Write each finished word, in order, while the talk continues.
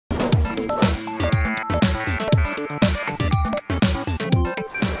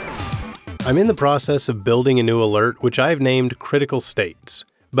I'm in the process of building a new alert which I've named Critical States,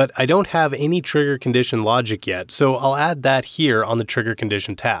 but I don't have any trigger condition logic yet, so I'll add that here on the Trigger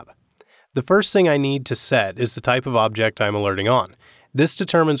Condition tab. The first thing I need to set is the type of object I'm alerting on. This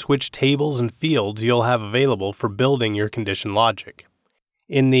determines which tables and fields you'll have available for building your condition logic.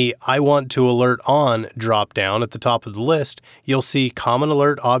 In the I want to alert on drop-down at the top of the list, you'll see common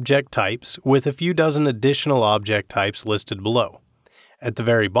alert object types with a few dozen additional object types listed below. At the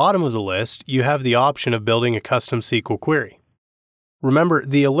very bottom of the list, you have the option of building a custom SQL query. Remember,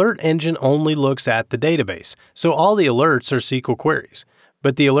 the alert engine only looks at the database, so all the alerts are SQL queries.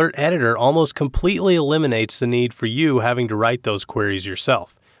 But the alert editor almost completely eliminates the need for you having to write those queries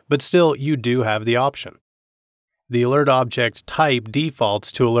yourself, but still you do have the option. The alert object type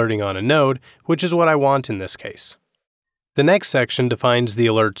defaults to alerting on a node, which is what I want in this case. The next section defines the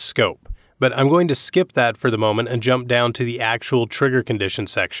alert scope, but I'm going to skip that for the moment and jump down to the actual trigger condition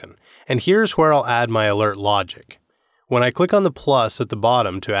section, and here's where I'll add my alert logic. When I click on the plus at the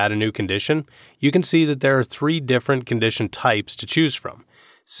bottom to add a new condition, you can see that there are 3 different condition types to choose from: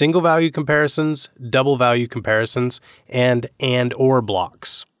 single value comparisons, double value comparisons, and or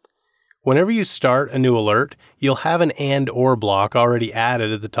blocks. Whenever you start a new alert, you'll have an or block already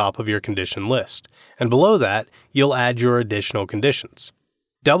added at the top of your condition list, and below that, you'll add your additional conditions.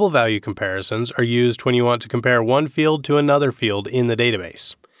 Double value comparisons are used when you want to compare one field to another field in the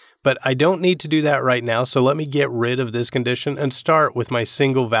database. But I don't need to do that right now, so let me get rid of this condition and start with my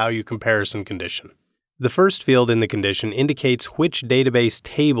single value comparison condition. The first field in the condition indicates which database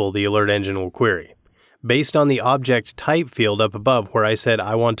table the alert engine will query. Based on the object type field up above where I said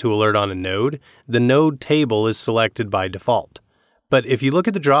I want to alert on a node, the node table is selected by default. But if you look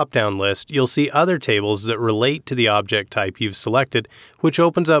at the drop-down list, you'll see other tables that relate to the object type you've selected, which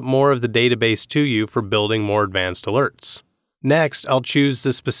opens up more of the database to you for building more advanced alerts. Next, I'll choose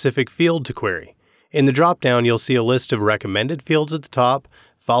the specific field to query. In the drop-down, you'll see a list of recommended fields at the top,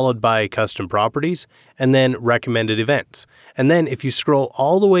 followed by custom properties, and then recommended events. And then if you scroll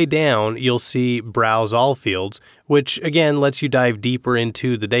all the way down, you'll see Browse All Fields, which again lets you dive deeper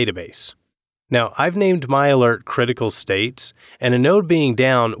into the database. Now, I've named my alert Critical States, and a node being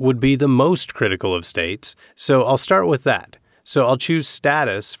down would be the most critical of states, so I'll start with that. So I'll choose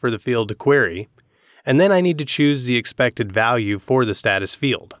Status for the field to query, and then I need to choose the expected value for the status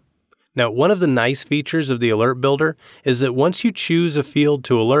field. Now, one of the nice features of the Alert Builder is that once you choose a field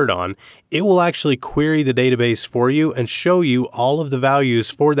to alert on, it will actually query the database for you and show you all of the values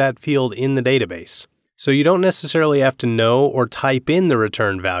for that field in the database. So you don't necessarily have to know or type in the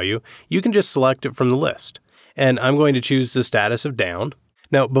return value, you can just select it from the list. And I'm going to choose the status of down.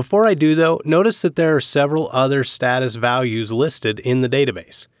 Now, before I do though, notice that there are several other status values listed in the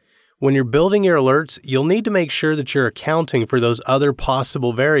database. When you're building your alerts, you'll need to make sure that you're accounting for those other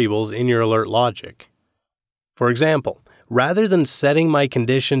possible variables in your alert logic. For example, rather than setting my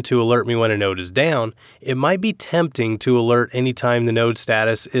condition to alert me when a node is down, it might be tempting to alert anytime the node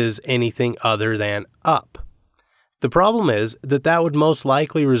status is anything other than up. The problem is that that would most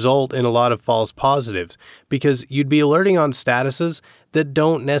likely result in a lot of false positives because you'd be alerting on statuses that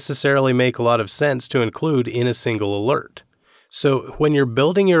don't necessarily make a lot of sense to include in a single alert. So when you're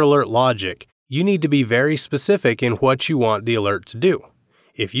building your alert logic, you need to be very specific in what you want the alert to do.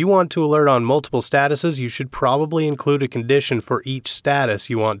 If you want to alert on multiple statuses, you should probably include a condition for each status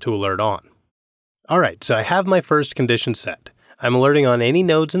you want to alert on. Alright, so I have my first condition set. I'm alerting on any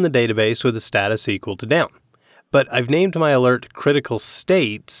nodes in the database with a status equal to down. But I've named my alert Critical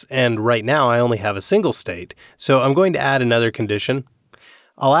States, and right now I only have a single state, so I'm going to add another condition.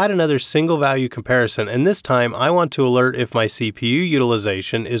 I'll add another single value comparison, and this time I want to alert if my CPU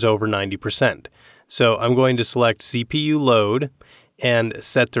utilization is over 90%. So I'm going to select CPU load and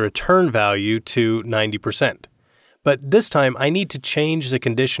set the return value to 90%. But this time I need to change the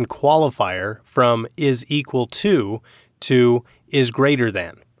condition qualifier from is equal to is greater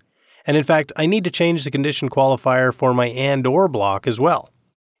than. And in fact, I need to change the condition qualifier for my or block as well.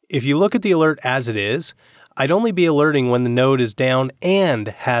 If you look at the alert as it is, I'd only be alerting when the node is down and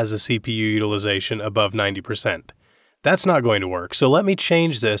has a CPU utilization above 90%. That's not going to work, so let me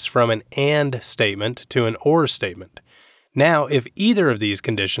change this from an and statement to an or statement. Now, if either of these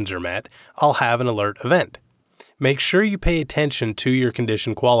conditions are met, I'll have an alert event. Make sure you pay attention to your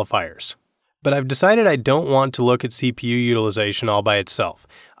condition qualifiers. But I've decided I don't want to look at CPU utilization all by itself.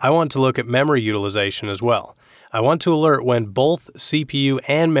 I want to look at memory utilization as well. I want to alert when both CPU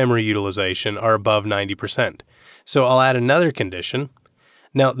and memory utilization are above 90%. So I'll add another condition.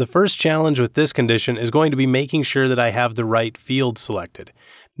 Now, the first challenge with this condition is going to be making sure that I have the right field selected.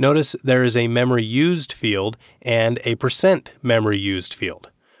 Notice there is a memory used field and a % memory used field.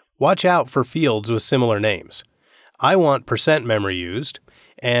 Watch out for fields with similar names. I want % memory used,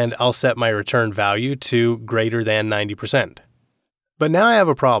 and I'll set my return value to greater than 90%. But now I have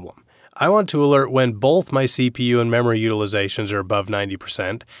a problem. I want to alert when both my CPU and memory utilizations are above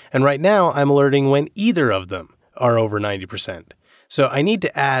 90%, and right now I'm alerting when either of them are over 90%. So I need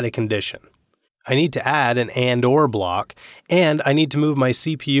to add a condition. I need to add an and/or block, and I need to move my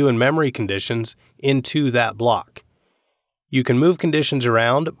CPU and memory conditions into that block. You can move conditions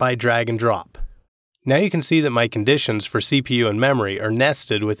around by drag and drop. Now you can see that my conditions for CPU and memory are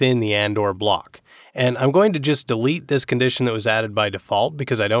nested within the and/or block. And I'm going to just delete this condition that was added by default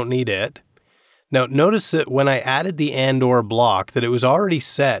because I don't need it. Now notice that when I added the and/or block that it was already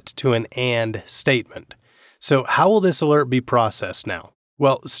set to an and statement. So how will this alert be processed now?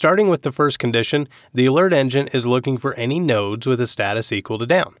 Well, starting with the first condition, the alert engine is looking for any nodes with a status equal to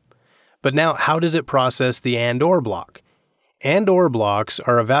down. But now how does it process the and/or block? And/or blocks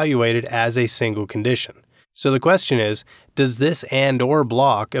are evaluated as a single condition. So the question is, does this and/or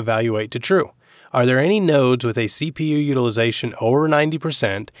block evaluate to true? Are there any nodes with a CPU utilization over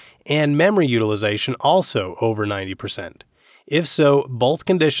 90% and memory utilization also over 90%? If so, both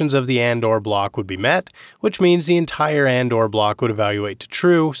conditions of the and/or block would be met, which means the entire and/or block would evaluate to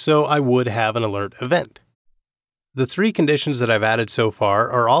true, so I would have an alert event. The three conditions that I've added so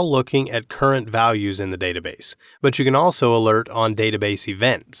far are all looking at current values in the database, but you can also alert on database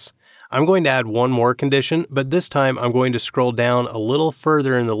events. I'm going to add one more condition, but this time I'm going to scroll down a little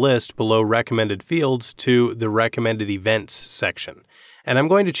further in the list below recommended fields to the recommended events section. And I'm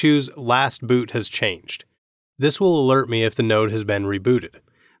going to choose last boot has changed. This will alert me if the node has been rebooted.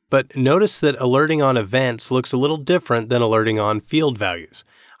 But notice that alerting on events looks a little different than alerting on field values.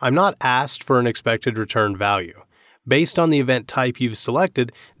 I'm not asked for an expected return value. Based on the event type you've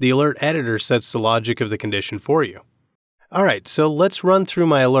selected, the alert editor sets the logic of the condition for you. Alright, so let's run through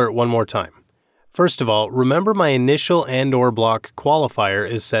my alert one more time. First of all, remember my initial and/or block qualifier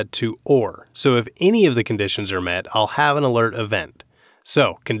is set to OR, so if any of the conditions are met, I'll have an alert event.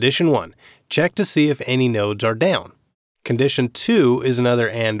 So, condition 1, check to see if any nodes are down. Condition 2 is another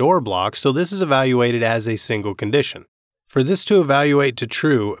and/or block, so this is evaluated as a single condition. For this to evaluate to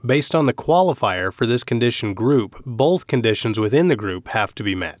true, based on the qualifier for this condition group, both conditions within the group have to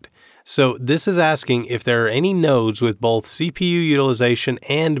be met. So this is asking if there are any nodes with both CPU utilization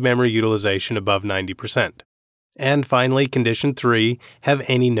and memory utilization above 90%. And finally, condition 3, have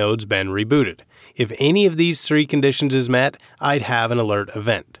any nodes been rebooted? If any of these three conditions is met, I'd have an alert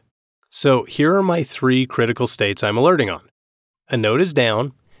event. So here are my three critical states I'm alerting on. A node is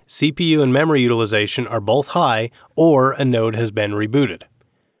down, CPU and memory utilization are both high, or a node has been rebooted.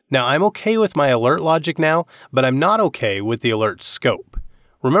 Now I'm okay with my alert logic now, but I'm not okay with the alert scope.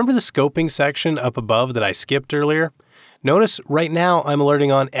 Remember the scoping section up above that I skipped earlier? Notice right now I'm alerting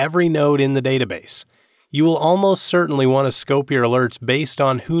on every node in the database. You will almost certainly want to scope your alerts based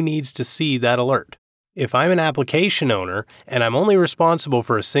on who needs to see that alert. If I'm an application owner and I'm only responsible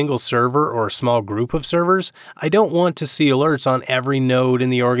for a single server or a small group of servers, I don't want to see alerts on every node in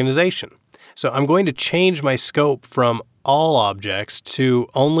the organization. So I'm going to change my scope from all objects to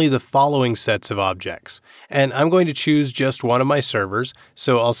only the following sets of objects. And I'm going to choose just one of my servers,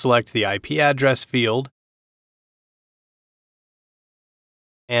 so I'll select the IP address field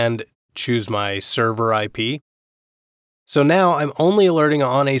and choose my server IP. So now I'm only alerting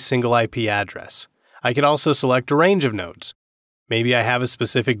on a single IP address. I could also select a range of nodes. Maybe I have a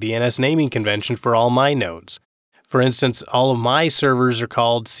specific DNS naming convention for all my nodes. For instance, all of my servers are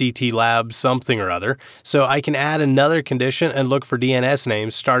called CT Lab something or other, so I can add another condition and look for DNS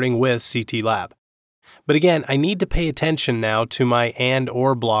names starting with CT Lab. But again, I need to pay attention now to my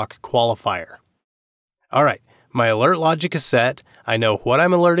and/or block qualifier. Alright, my alert logic is set, I know what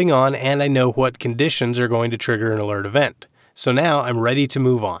I'm alerting on, and I know what conditions are going to trigger an alert event. So now I'm ready to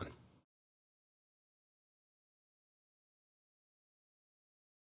move on.